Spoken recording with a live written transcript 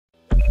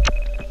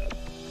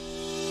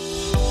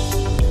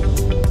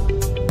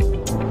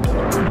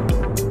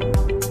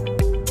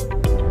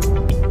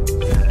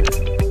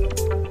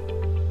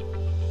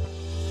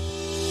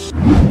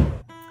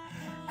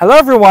Hello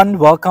everyone,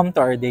 welcome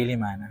to our daily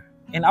manna.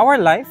 In our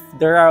life,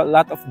 there are a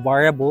lot of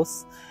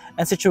variables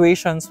and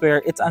situations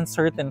where it's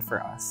uncertain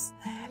for us.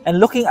 And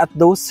looking at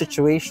those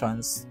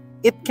situations,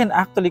 it can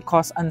actually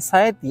cause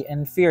anxiety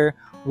and fear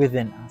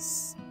within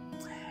us.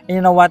 And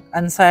you know what?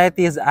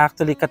 Anxiety is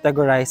actually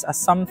categorized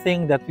as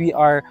something that we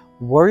are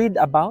worried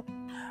about,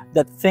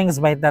 that things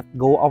might not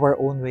go our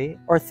own way,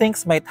 or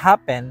things might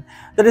happen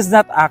that is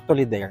not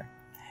actually there.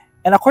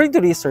 And according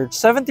to research,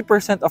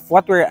 70% of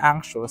what we're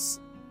anxious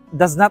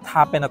does not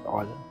happen at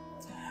all.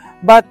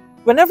 But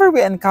whenever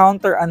we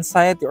encounter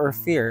anxiety or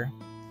fear,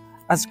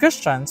 as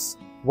Christians,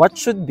 what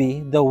should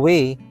be the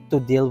way to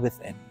deal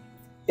with it?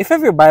 If you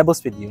have your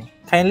Bibles with you,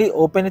 kindly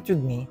open it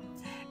with me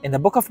in the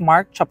book of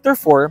Mark chapter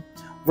 4,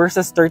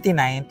 verses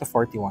 39 to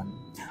 41.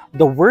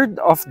 The word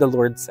of the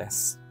Lord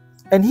says,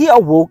 "And he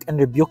awoke and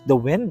rebuked the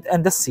wind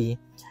and the sea,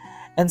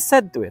 and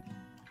said to it,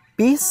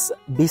 'Peace,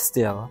 be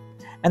still.'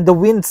 And the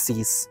wind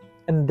ceased,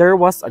 and there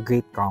was a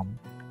great calm.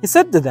 He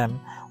said to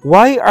them,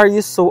 'Why are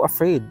you so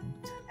afraid?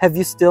 Have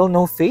you still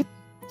no faith?'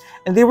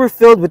 And they were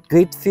filled with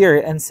great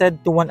fear and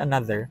said to one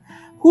another,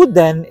 'Who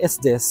then is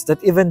this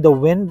that even the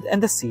wind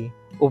and the sea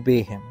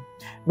obey him?'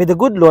 May the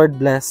good Lord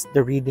bless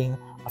the reading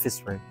of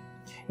his word."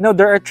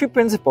 There are three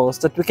principles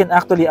that we can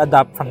actually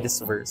adopt from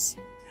this verse.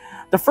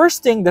 The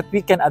first thing that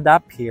we can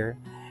adapt here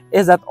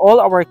is that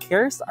all our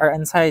cares, our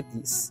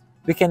anxieties,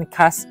 we can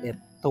cast it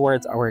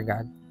towards our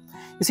God.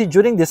 You see,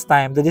 during this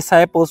time, the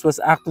disciples was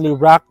actually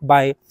rocked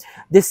by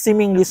this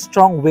seemingly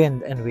strong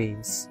wind and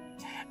waves.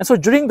 And so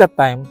during that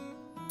time,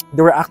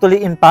 they were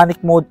actually in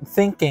panic mode,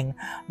 thinking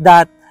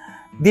that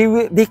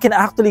they can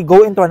actually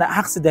go into an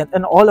accident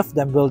and all of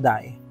them will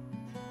die.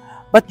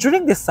 But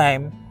during this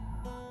time,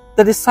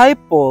 the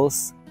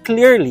disciples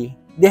clearly,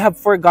 they have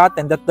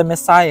forgotten that the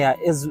Messiah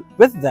is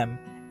with them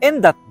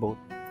in that boat.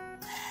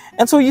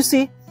 And so you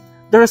see,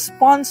 the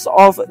response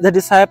of the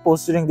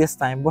disciples during this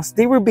time was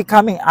they were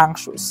becoming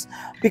anxious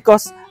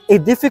because a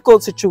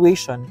difficult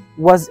situation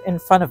was in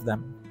front of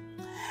them.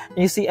 And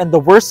you see, and the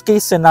worst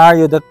case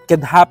scenario that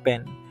could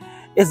happen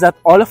is that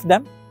all of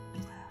them,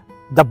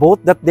 the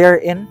boat that they're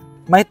in,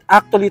 might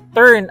actually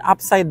turn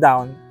upside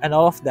down and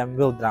all of them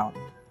will drown.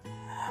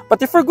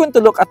 But if we're going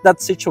to look at that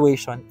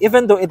situation,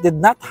 even though it did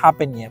not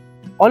happen yet,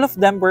 all of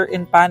them were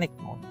in panic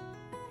mode.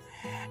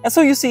 And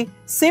so you see,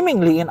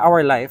 seemingly in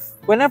our life,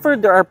 whenever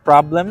there are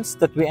problems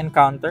that we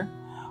encounter,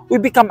 we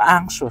become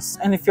anxious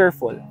and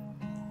fearful.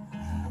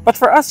 But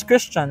for us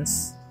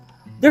Christians,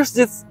 there's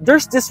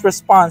this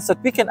response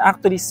that we can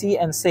actually see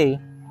and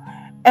say,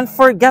 and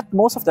forget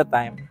most of the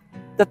time,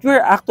 that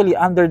we're actually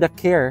under the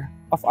care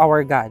of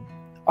our God,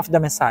 of the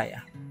Messiah.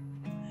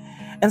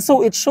 And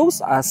so it shows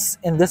us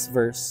in this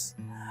verse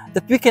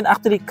that we can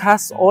actually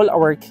cast all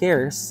our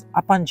cares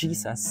upon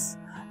Jesus,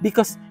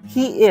 because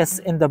He is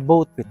in the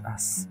boat with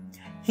us.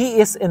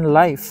 He is in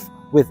life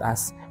with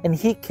us, and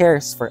He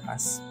cares for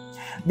us.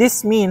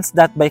 This means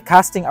that by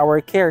casting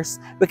our cares,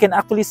 we can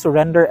actually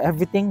surrender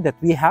everything that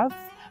we have.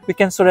 We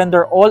can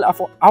surrender all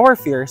of our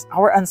fears,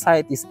 our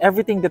anxieties,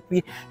 everything that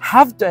we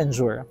have to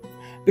endure,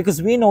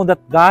 because we know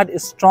that God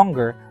is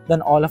stronger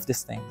than all of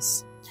these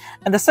things.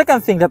 And the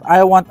second thing that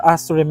I want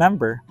us to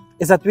remember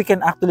is that we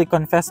can actually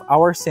confess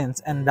our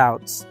sins and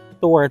doubts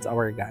towards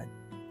our God.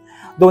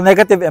 Though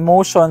negative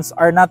emotions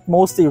are not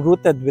mostly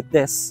rooted with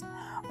this,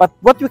 but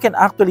what we can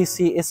actually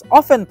see is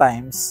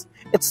oftentimes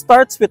it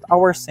starts with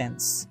our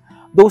sins,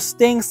 those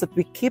things that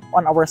we keep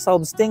on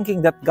ourselves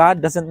thinking that God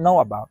doesn't know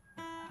about.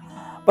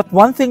 But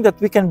one thing that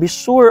we can be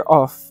sure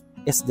of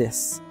is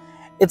this.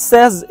 It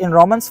says in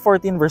Romans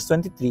 14 verse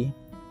 23,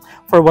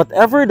 "For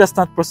whatever does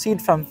not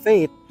proceed from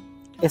faith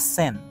is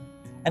sin."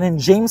 And in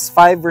James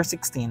 5 verse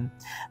 16,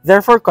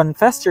 "Therefore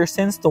confess your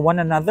sins to one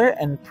another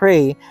and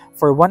pray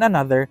for one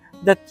another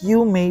that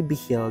you may be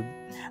healed.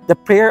 The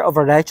prayer of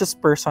a righteous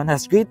person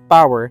has great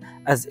power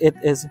as it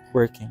is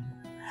working."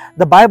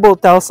 The Bible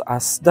tells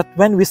us that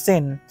when we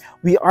sin,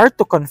 we are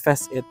to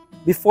confess it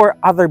before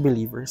other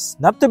believers,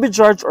 not to be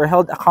judged or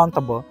held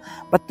accountable,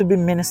 but to be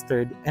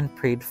ministered and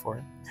prayed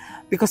for.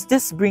 Because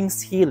this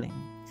brings healing.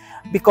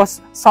 Because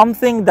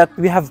something that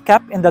we have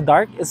kept in the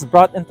dark is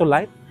brought into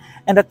light,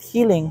 and that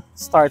healing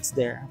starts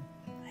there.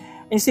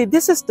 And you see,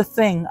 this is the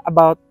thing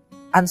about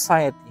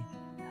anxiety.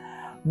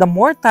 The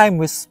more time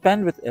we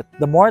spend with it,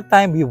 the more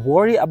time we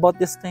worry about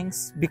these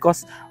things,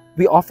 because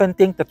we often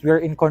think that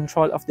we're in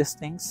control of these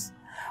things.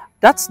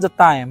 That's the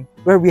time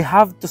where we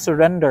have to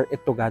surrender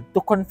it to God,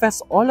 to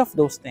confess all of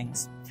those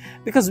things.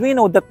 Because we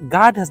know that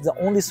God has the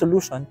only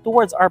solution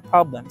towards our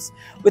problems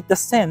with the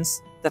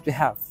sins that we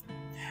have.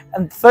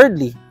 And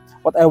thirdly,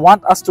 what I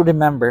want us to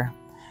remember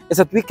is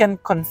that we can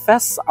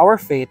confess our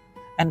faith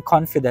and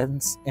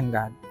confidence in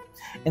God.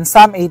 In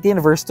Psalm 18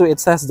 verse 2, it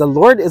says, "The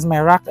Lord is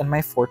my rock and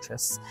my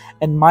fortress,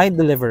 and my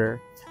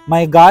deliverer,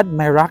 my God,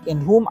 my rock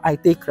in whom I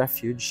take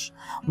refuge,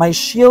 my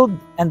shield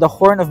and the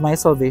horn of my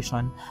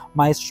salvation,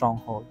 my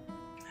stronghold."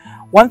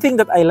 One thing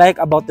that I like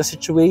about the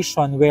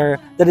situation where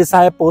the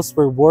disciples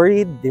were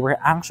worried, they were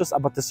anxious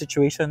about the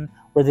situation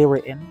where they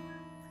were in,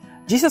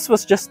 Jesus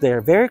was just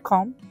there, very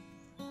calm,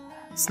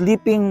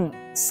 sleeping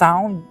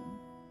sound,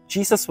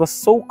 Jesus was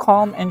so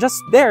calm and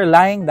just there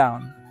lying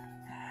down.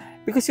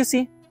 Because you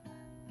see,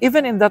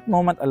 even in that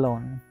moment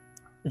alone,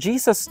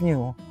 Jesus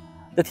knew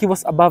that he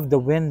was above the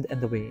wind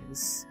and the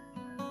waves.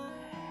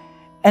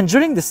 And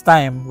during this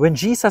time, when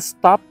Jesus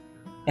stopped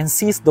and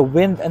seized the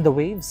wind and the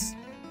waves,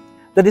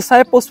 the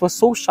disciples were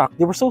so shocked,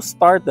 they were so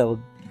startled,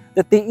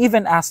 that they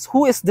even asked,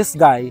 who is this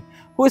guy?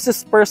 Who is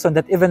this person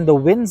that even the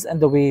winds and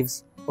the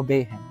waves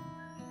obey him?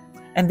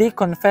 And they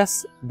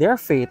confess their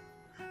faith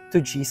to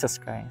Jesus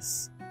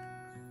Christ.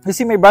 You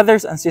see, my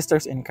brothers and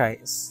sisters in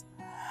Christ,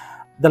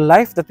 the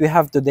life that we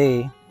have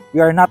today,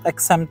 we are not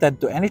exempted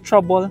to any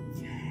trouble,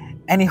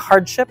 any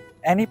hardship,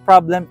 any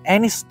problem,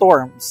 any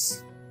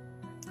storms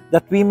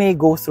that we may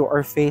go through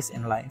or face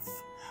in life.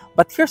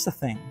 But here's the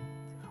thing.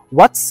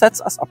 What sets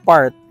us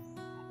apart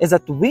is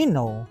that we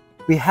know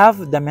we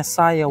have the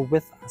Messiah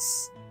with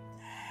us.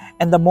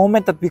 And the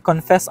moment that we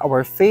confess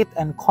our faith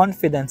and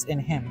confidence in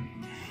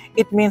Him,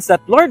 it means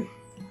that, Lord,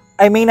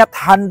 I may not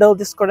handle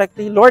this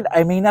correctly. Lord,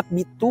 I may not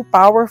be too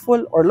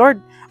powerful. Or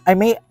Lord, I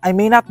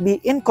may not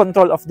be in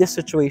control of this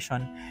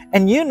situation.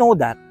 And you know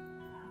that.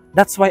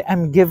 That's why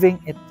I'm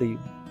giving it to you.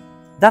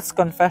 That's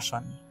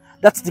confession.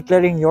 That's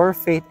declaring your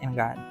faith in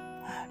God.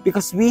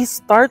 Because we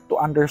start to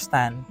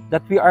understand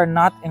that we are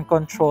not in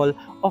control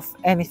of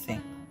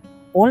anything.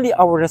 Only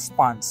our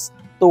response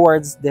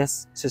towards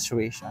this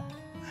situation.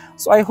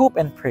 So I hope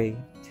and pray,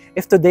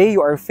 if today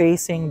you are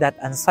facing that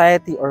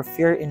anxiety or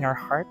fear in your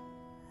heart,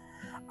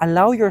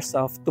 allow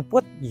yourself to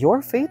put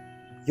your faith,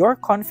 your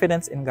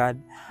confidence in God,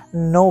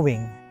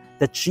 knowing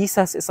that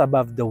Jesus is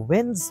above the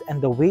winds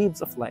and the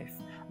waves of life,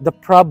 the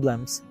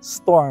problems,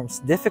 storms,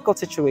 difficult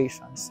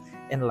situations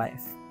in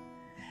life.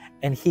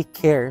 And He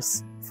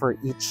cares for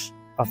each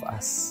of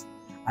us.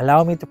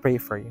 Allow me to pray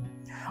for you.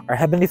 Our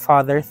Heavenly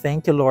Father,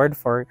 thank you, Lord,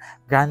 for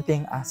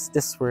granting us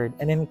this word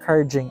and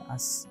encouraging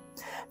us.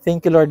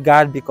 Thank you, Lord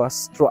God,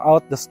 because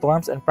throughout the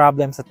storms and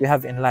problems that we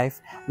have in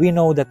life, we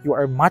know that you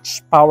are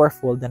much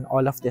powerful than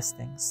all of these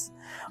things.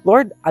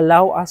 Lord,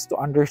 allow us to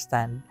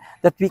understand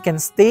that we can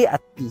stay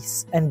at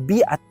peace and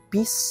be at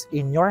peace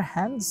in your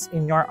hands,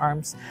 in your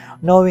arms,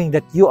 knowing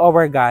that you,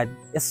 our God,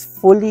 is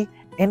fully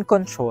in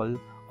control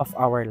of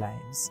our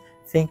lives.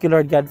 Thank you,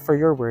 Lord God, for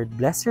your word.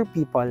 Bless your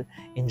people.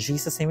 In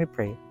Jesus' name we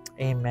pray.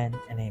 Amen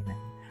and amen.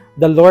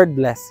 The Lord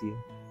bless you.